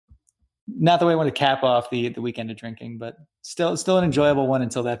not the way I want to cap off the weekend of drinking, but still an enjoyable one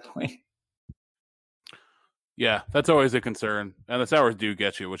until that point. Yeah, that's always a concern, and the sours do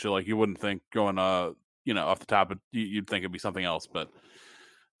get you, which you wouldn't think going off the top, you'd think it'd be something else, but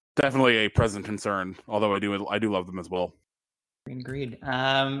definitely a present concern. Although I do love them as well. Agreed.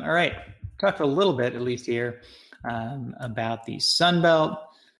 All right, talk for a little bit, at least here, about the Sun Belt.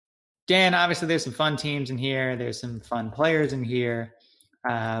 Dan, obviously, there's some fun teams in here. There's some fun players in here.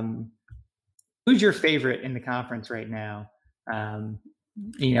 Who's your favorite in the conference right now?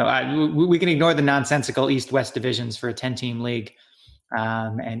 we can ignore the nonsensical East-West divisions for a 10-team league,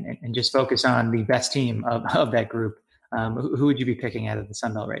 and just focus on the best team of that group. Who would you be picking out of the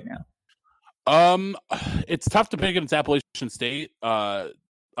Sun Belt right now? It's tough to pick against Appalachian State.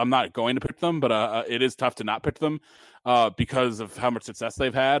 I'm not going to pick them, but it is tough to not pick them because of how much success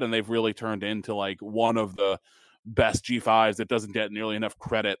they've had, and they've really turned into like one of the best G5s that doesn't get nearly enough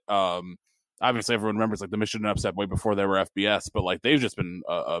credit. Obviously, everyone remembers like the Michigan upset way before they were FBS, but like they've just been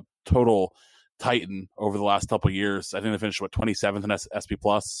a total titan over the last couple of years. I think they finished 27th in SP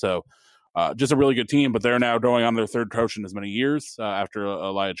Plus, so just a really good team. But they're now going on their third coach in as many years after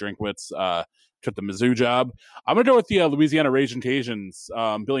Elijah Drinkwitz took the Mizzou job. I'm going to go with the Louisiana Ragin' Cajuns.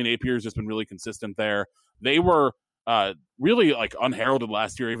 Billy Napier's just been really consistent there. They were really like unheralded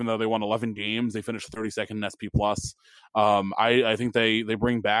last year, even though they won 11 games. They finished 32nd in SP Plus. I think they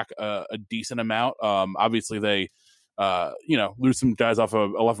bring back a decent amount. Obviously, they lose some guys off a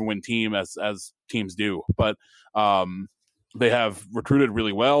 11-win team as teams do, but they have recruited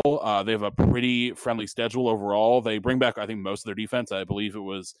really well. They have a pretty friendly schedule overall. They bring back, I think, most of their defense. I believe it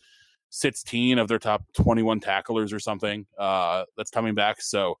was 16 of their top 21 tacklers or something that's coming back.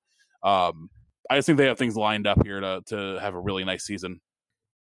 So I just think they have things lined up here to have a really nice season.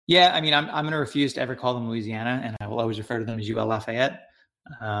 Yeah, I mean, I'm going to refuse to ever call them Louisiana, and I will always refer to them as UL Lafayette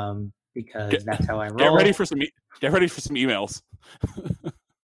because that's how I roll. Get ready for some emails.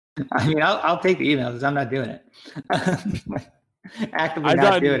 I mean, I'll take the emails. I'm not doing it. Actively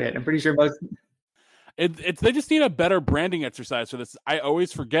not doing it. I'm pretty sure most. They just need a better branding exercise for this. I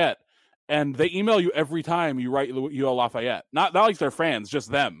always forget, and they email you every time you write UL Lafayette. Not like their fans, just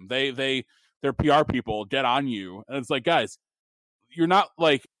them. Their PR people get on you, and it's like, guys, you're not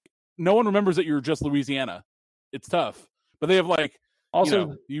like, no one remembers that you're just Louisiana. It's tough, but they have like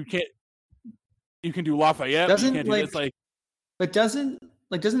also you can do Lafayette. But you can't do this, like. But doesn't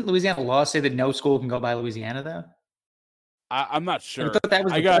Louisiana law say that no school can go by Louisiana though? I'm not sure. I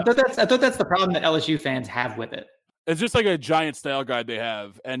thought that's the problem that LSU fans have with it. It's just like a giant style guide they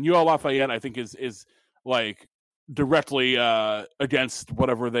have, and UL Lafayette I think is like directly against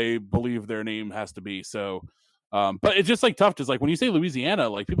whatever they believe their name has to be. So, but it's just like tough. Just like when you say Louisiana,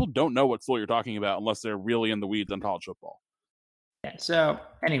 like people don't know what school you're talking about unless they're really in the weeds on college football. Yeah. So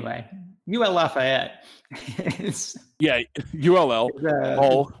anyway, UL Lafayette. ULL.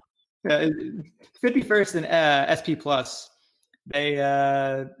 51st in SP Plus.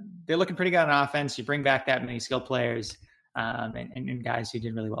 They're looking pretty good on offense. You bring back that many skilled players and guys who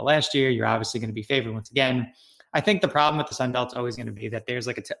did really well last year. You're obviously going to be favored once again. I think the problem with the Sun Belt's always going to be that there's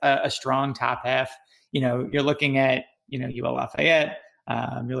like a strong top half. You're looking at UL Lafayette.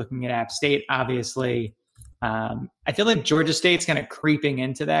 You're looking at App State, obviously. I feel like Georgia State's kind of creeping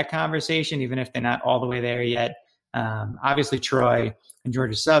into that conversation, even if they're not all the way there yet. Obviously, Troy and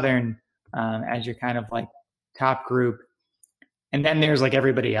Georgia Southern as your kind of like top group. And then there's like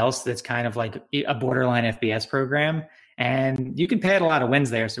everybody else that's kind of like a borderline FBS program. And you can pad a lot of wins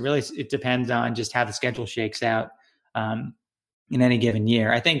there. So really, it depends on just how the schedule shakes out in any given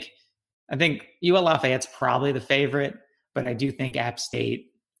year. I think UL Lafayette's probably the favorite, but I do think App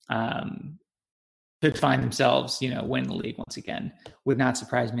State could find themselves, win the league once again. Would not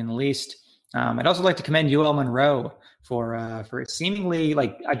surprise me in the least. I'd also like to commend UL Monroe for seemingly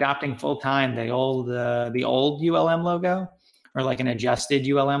like adopting full time the old ULM logo, or like an adjusted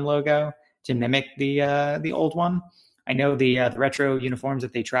ULM logo to mimic the old one. I know the retro uniforms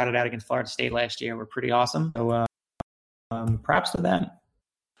that they trotted out against Florida State last year were pretty awesome. So props to them.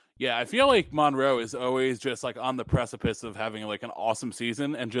 Yeah, I feel like Monroe is always just like on the precipice of having like an awesome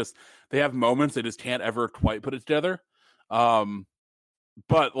season, and just they have moments they just can't ever quite put it together.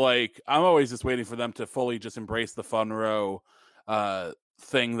 But like I'm always just waiting for them to fully just embrace the Funroe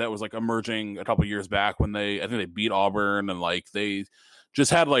thing that was like emerging a couple years back when I think they beat Auburn, and like they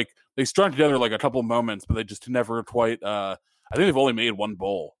just had like they strung together like a couple moments, but they just never quite. I think they've only made one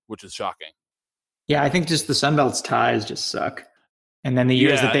bowl, which is shocking. Yeah, I think just the Sun Belt's ties just suck. And then the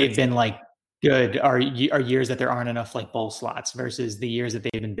years that they've been like good are years that there aren't enough like bowl slots, versus the years that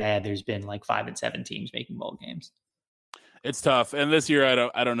they've been bad, there's been like 5 and 7 teams making bowl games. It's tough. And this year,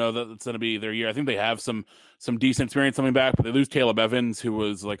 I don't know that it's going to be their year. I think they have some decent experience coming back, but they lose Caleb Evans, who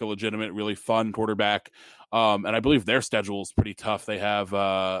was like a legitimate, really fun quarterback. And I believe their schedule is pretty tough. They have,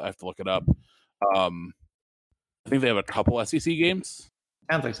 I have to look it up. I think they have a couple SEC games.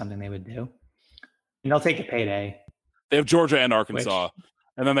 Sounds like something they would do. And they'll take a payday. They have Georgia and Arkansas.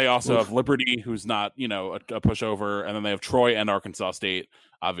 And then they also have Liberty, who's not, a pushover. And then they have Troy and Arkansas State,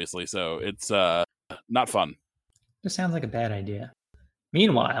 obviously. So it's not fun. This sounds like a bad idea.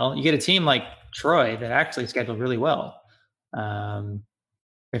 Meanwhile, you get a team like Troy that actually scheduled really well.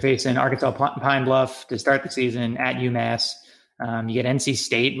 They're facing Arkansas Pine Bluff to start the season at UMass. You get NC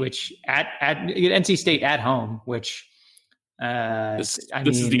State, which you get NC State at home, which this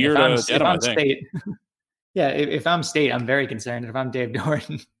is the year to get them, I think. State, yeah, if I'm State, I'm very concerned. If I'm Dave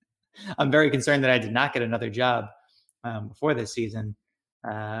Doeren, I'm very concerned that I did not get another job before this season.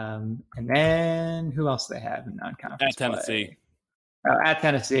 And then who else do they have in non-conference at Tennessee? At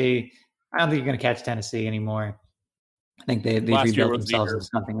Tennessee. I don't think you're going to catch Tennessee anymore. I think they've rebuilt themselves as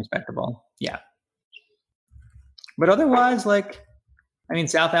something respectable. Yeah. But otherwise,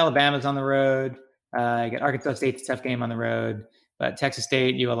 South Alabama's on the road. You get Arkansas State's a tough game on the road. But Texas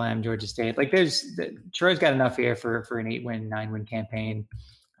State, ULM, Georgia State. Troy's got enough here for an 8-win, 9-win campaign,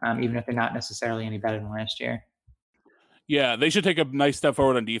 even if they're not necessarily any better than last year. Yeah, they should take a nice step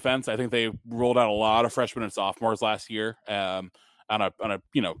forward on defense. I think they rolled out a lot of freshmen and sophomores last year on a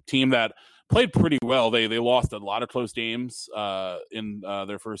team that played pretty well. They lost a lot of close games in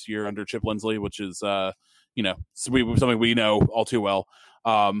their first year under Chip Lindsey, which is something we know all too well.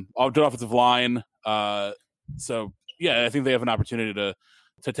 Good offensive line. So yeah, I think they have an opportunity to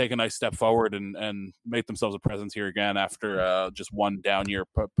take a nice step forward and make themselves a presence here again after just one down year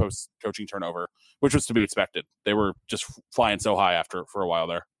post coaching turnover, which was to be expected. They were just flying so high for a while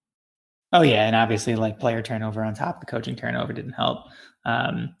there. Oh yeah, and obviously player turnover on top of the coaching turnover didn't help.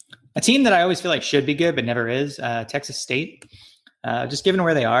 A team that I always feel like should be good but never is, Texas State. Just given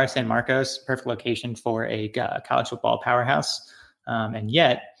where they are, San Marcos, perfect location for a college football powerhouse, and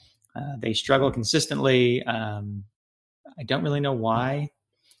yet they struggle consistently. I don't really know why.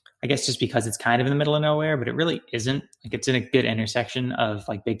 I guess just because it's kind of in the middle of nowhere, but it really isn't. It's in a good intersection of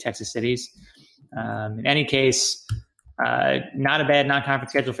big Texas cities. In any case, not a bad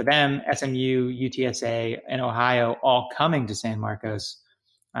non-conference schedule for them. SMU, UTSA, and Ohio all coming to San Marcos.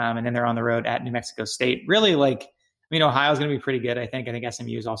 And then they're on the road at New Mexico State. Really, Ohio's going to be pretty good, I think. I think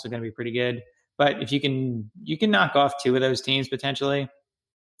SMU is also going to be pretty good. But if you can knock off two of those teams potentially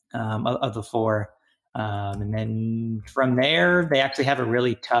of the four. And then from there, they actually have a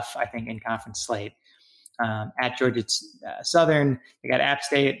really tough, I think, in-conference slate. At Georgia Southern, they got App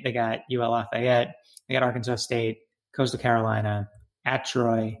State, they got UL Lafayette, they got Arkansas State, Coastal Carolina, at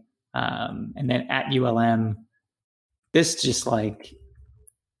Troy, and then at ULM. This just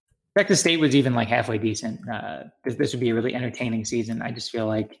Texas State was even halfway decent. This would be a really entertaining season. I just feel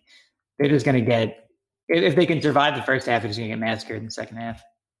like they're just going to get, if they can survive the first half, they're just going to get massacred in the second half.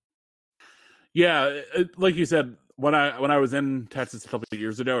 Yeah, like you said, when I was in Texas a couple of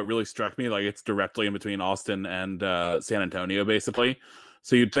years ago, it really struck me it's directly in between Austin and San Antonio, basically.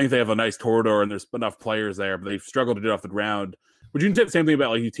 So you'd think they have a nice corridor and there's enough players there, but they've struggled to get off the ground. Would you say the same thing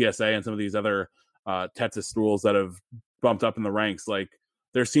about UTSA and some of these other Texas schools that have bumped up in the ranks?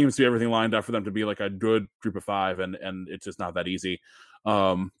 There seems to be everything lined up for them to be a good group of five, and it's just not that easy.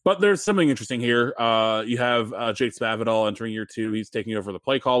 But there's something interesting here. You have Jake Spavital entering year 2. He's taking over the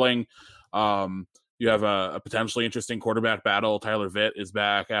play calling. You have a potentially interesting quarterback battle. Tyler Vitt is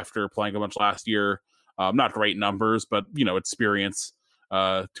back after playing a bunch last year. Not great numbers, but experience.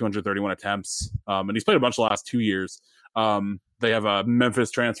 231 attempts, and he's played a bunch the last 2 years. They have a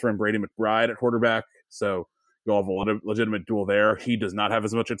Memphis transfer and Brady McBride at quarterback, so you'll have a legitimate duel there. He does not have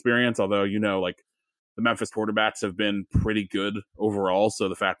as much experience, although the Memphis quarterbacks have been pretty good overall. So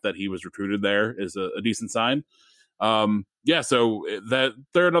the fact that he was recruited there is a decent sign. So that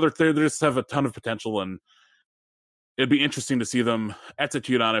they just have a ton of potential, and it'd be interesting to see them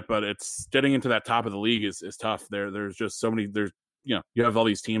execute on it. But it's getting into that top of the league is tough. There's just so many. You have all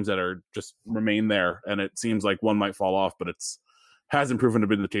these teams that are just remain there, and it seems like one might fall off, but hasn't proven to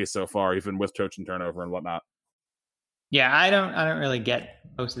be the case so far, even with coaching turnover and whatnot. Yeah, I don't really get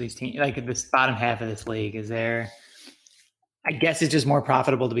most of these teams. This bottom half of this league is there. I guess it's just more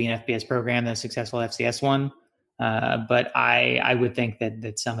profitable to be an FBS program than a successful FCS one. But I would think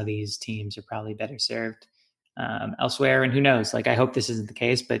that some of these teams are probably better served elsewhere. And who knows? I hope this isn't the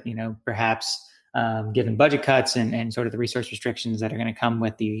case, but perhaps given budget cuts and sort of the resource restrictions that are going to come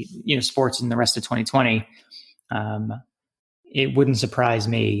with the sports in the rest of 2020, it wouldn't surprise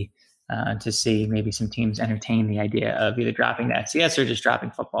me to see maybe some teams entertain the idea of either dropping the FCS or just dropping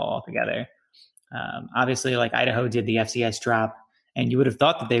football altogether. Obviously, Idaho did the FCS drop, and you would have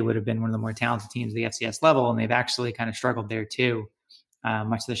thought that they would have been one of the more talented teams at the FCS level, and they've actually kind of struggled there too,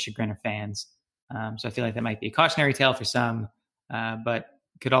 much to the chagrin of fans. So I feel like that might be a cautionary tale for some, but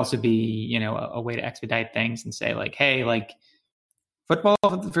could also be, a way to expedite things and say hey, football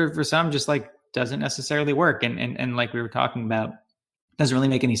for some just doesn't necessarily work. And like we were talking about, doesn't really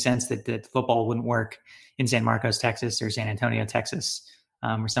make any sense that football wouldn't work in San Marcos, Texas, or San Antonio, Texas,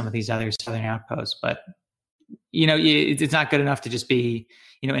 or some of these other southern outposts. But it's not good enough to just be,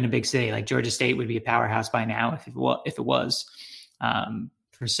 in a big city. Like Georgia State would be a powerhouse by now if it was.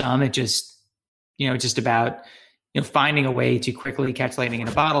 For some, it just, it's just about, finding a way to quickly catch lightning in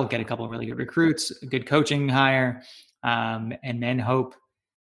a bottle, get a couple of really good recruits, a good coaching hire, and then hope,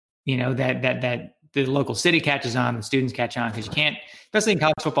 that the local city catches on, the students catch on, because you can't, especially in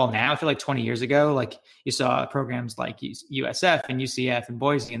college football now. I feel like 20 years ago, like you saw programs like USF and UCF and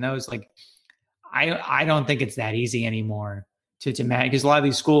Boise and those, like, I don't think it's that easy anymore to manage, because a lot of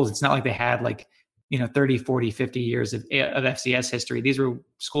these schools, it's not like they had like, 30, 40, 50 years of FCS history. These were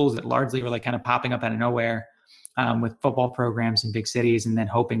schools that largely were like kind of popping up out of nowhere with football programs in big cities and then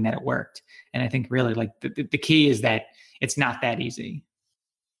hoping that it worked. And I think really like the key is that it's not that easy.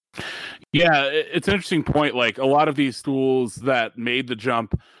 Yeah, it's an interesting point. Like a lot of these schools that made the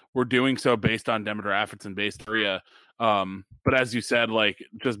jump were doing so based on demographics and based area. But as you said, like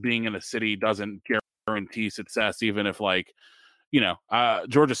just being in a city doesn't guarantee success, even if like,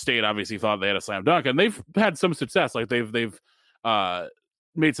 Georgia State obviously thought they had a slam dunk, and they've had some success. Like they've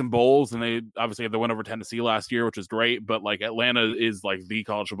made some bowls, and they obviously had the win over Tennessee last year, which is great. But like Atlanta is like the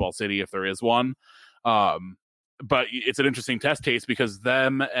college football city if there is one. But it's an interesting test case because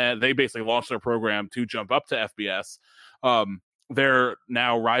they basically launched their program to jump up to FBS. Their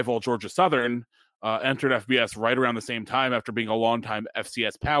now rival Georgia Southern entered FBS right around the same time after being a longtime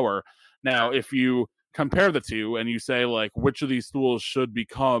FCS power. Now, if you compare the two and you say like which of these schools should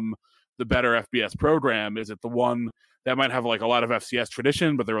become the better FBS program, is it the one that might have like a lot of FCS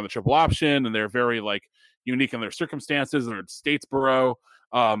tradition, but they're on the triple option and they're very like unique in their circumstances and it's Statesboro,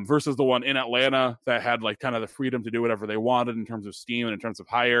 versus the one in Atlanta that had like kind of the freedom to do whatever they wanted in terms of scheme and in terms of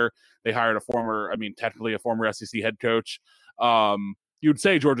hire? They hired technically a former SEC head coach. You'd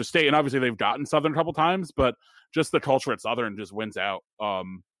say Georgia State, and obviously they've gotten Southern a couple times, but just the culture at Southern just wins out.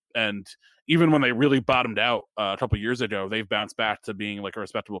 And even when they really bottomed out a couple years ago, they've bounced back to being like a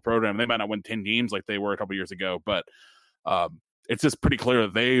respectable program. They might not win 10 games like they were a couple years ago, but it's just pretty clear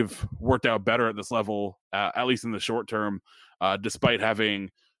that they've worked out better at this level, at least in the short term, despite having,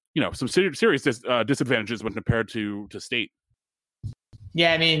 some serious disadvantages when compared to State.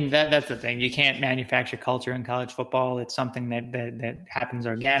 Yeah, I mean, that's the thing. You can't manufacture culture in college football. It's something that happens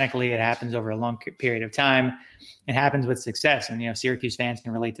organically. It happens over a long period of time. It happens with success. And, Syracuse fans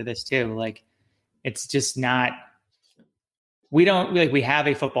can relate to this too. Like, it's just not – we have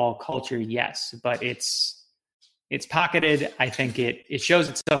a football culture, yes, but it's pocketed. I think it shows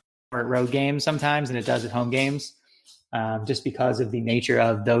itself at road games sometimes than it does at home games. Just because of the nature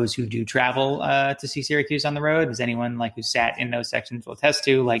of those who do travel to see Syracuse on the road. As anyone like who sat in those sections will attest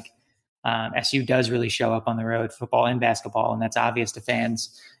to, like SU does really show up on the road, football and basketball, and that's obvious to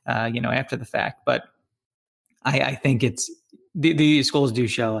fans, after the fact. But I think it's the schools do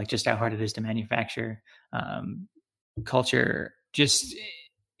show like just how hard it is to manufacture culture, just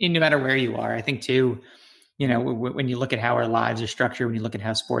no matter where you are. I think too, when you look at how our lives are structured, when you look at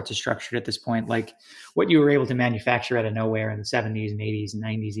how sports is structured at this point, like what you were able to manufacture out of nowhere in the 70s and 80s and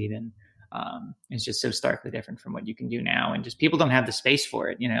 90s even, is just so starkly different from what you can do now. And just people don't have the space for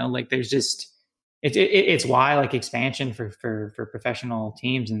it, like there's just, it's why like expansion for professional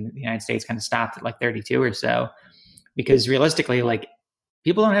teams in the United States kind of stopped at like 32 or so, because realistically, like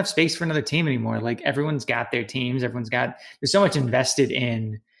people don't have space for another team anymore. Like everyone's got their teams, there's so much invested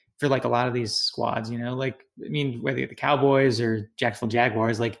in for like a lot of these squads, whether you're the Cowboys or Jacksonville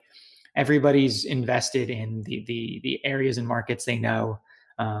Jaguars, like everybody's invested in the areas and markets they know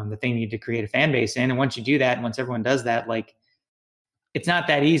that they need to create a fan base in. And once you do that, and once everyone does that, like it's not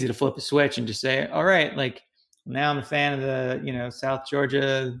that easy to flip a switch and just say, all right, like now I'm a fan of the, South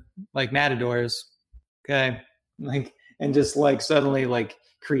Georgia, like Matadors. Okay. Like, and just like suddenly like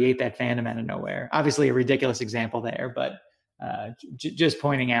create that fandom out of nowhere. Obviously a ridiculous example there, but just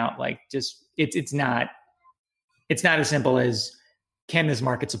pointing out, like, just it's not as simple as can this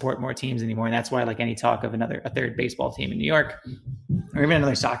market support more teams anymore, and that's why like any talk of a third baseball team in New York or even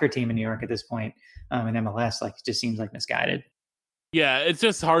another soccer team in New York at this point in MLS, like, it just seems like misguided. Yeah, it's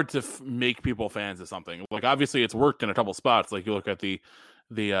just hard to make people fans of something. Like obviously, it's worked in a couple spots. Like you look at the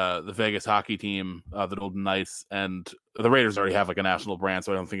Vegas hockey team, the Golden Knights, and the Raiders already have like a national brand,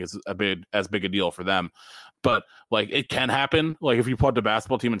 so I don't think it's as big a deal for them. But like it can happen. Like if you put the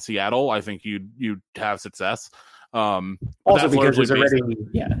basketball team in Seattle, I think you'd have success. Also because it's already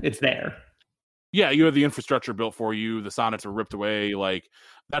it's there. Yeah, you have the infrastructure built for you. The Sonnets are ripped away. Like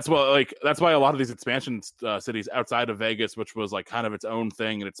that's why a lot of these expansion cities outside of Vegas, which was like kind of its own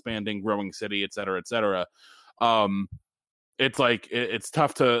thing, an expanding, growing city, et cetera, et cetera. It's like it's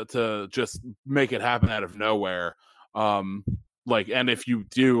tough to just make it happen out of nowhere. Like, and if you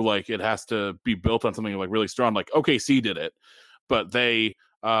do, like, it has to be built on something like really strong. Like OKC did it, but they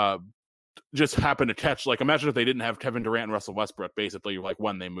just happened to catch. Like, imagine if they didn't have Kevin Durant and Russell Westbrook, basically, like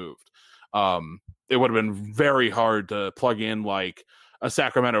when they moved. It would have been very hard to plug in like a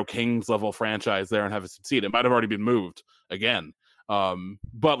Sacramento Kings level franchise there and have it succeed. It might have already been moved again.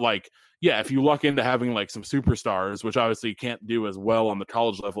 But like, yeah, if you luck into having like some superstars, which obviously you can't do as well on the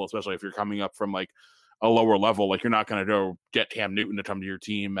college level, especially if you're coming up from like a lower level, like you're not going to go get Cam Newton to come to your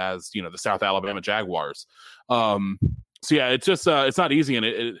team as, you know, the South Alabama Jaguars. So yeah, it's just, it's not easy.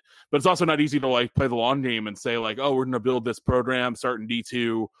 And but it's also not easy to like play the long game and say like, oh, we're going to build this program, start in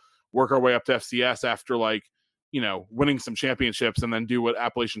D2, work our way up to FCS after like, you know, winning some championships and then do what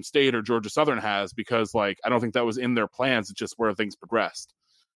Appalachian State or Georgia Southern has, because like, I don't think that was in their plans. It's just where things progressed.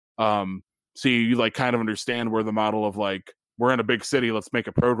 So you like kind of understand where the model of like, we're in a big city, let's make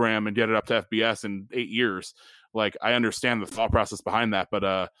a program and get it up to FBS in 8 years. Like, I understand the thought process behind that, but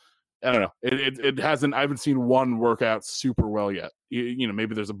I don't know. It hasn't, I haven't seen one work out super well yet. You know,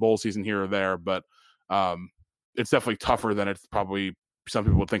 maybe there's a bowl season here or there, but it's definitely tougher than it's probably some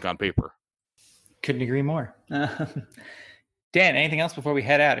people would think on paper. Couldn't agree more. Dan, anything else before we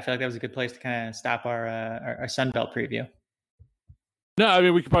head out? I feel like that was a good place to kind of stop our Sun Belt preview. No, I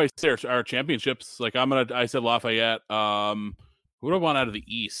mean, we could probably say our championships. Like, I said Lafayette. Who do I want out of the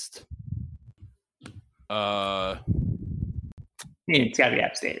East? It's got to be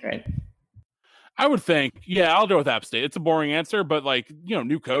App State, right? I would think, yeah, I'll go with App State. It's a boring answer, but like, you know,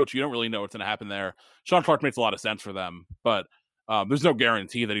 new coach, you don't really know what's going to happen there. Sean Clark makes a lot of sense for them, but there's no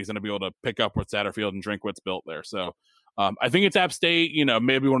guarantee that he's going to be able to pick up what Satterfield and Drinkwitz built there. So I think it's App State, you know,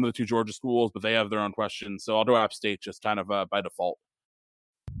 maybe one of the two Georgia schools, but they have their own questions. So I'll do App State just kind of by default.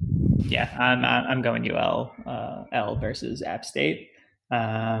 Yeah, I'm going L versus App State.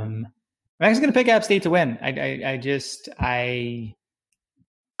 I'm actually going to pick App State to win. I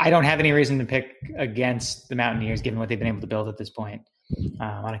don't have any reason to pick against the Mountaineers, given what they've been able to build at this point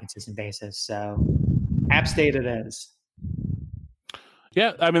on a consistent basis. So App State it is.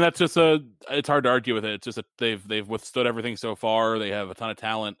 Yeah, I mean, that's just it's hard to argue with it. It's just that they've withstood everything so far. They have a ton of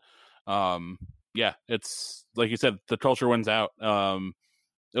talent. Yeah, it's like you said, the culture wins out.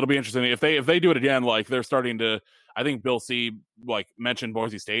 It'll be interesting if they do it again. Like, they're starting to, I think Bill C like mentioned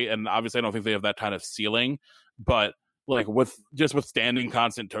Boise State, and obviously I don't think they have that kind of ceiling, but like withstanding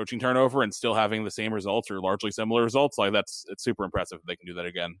constant coaching turnover and still having the same results or largely similar results, like it's super impressive if they can do that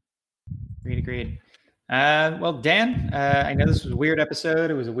again. Agreed. Well, Dan, I know this was a weird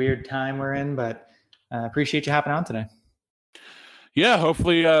episode. It was a weird time we're in, but appreciate you hopping on today. Yeah,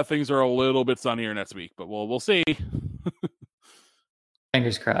 hopefully things are a little bit sunnier next week, but we'll see.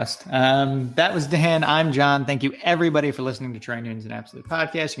 Fingers crossed. That was Dan. I'm John. Thank you, everybody, for listening to Troy Nunes and Absolute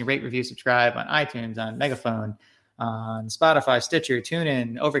Podcast. You can rate, review, subscribe on iTunes, on Megaphone, on Spotify, Stitcher,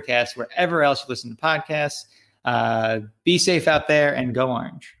 TuneIn, Overcast, wherever else you listen to podcasts. Be safe out there and go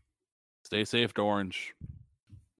Orange. Stay safe, go Orange.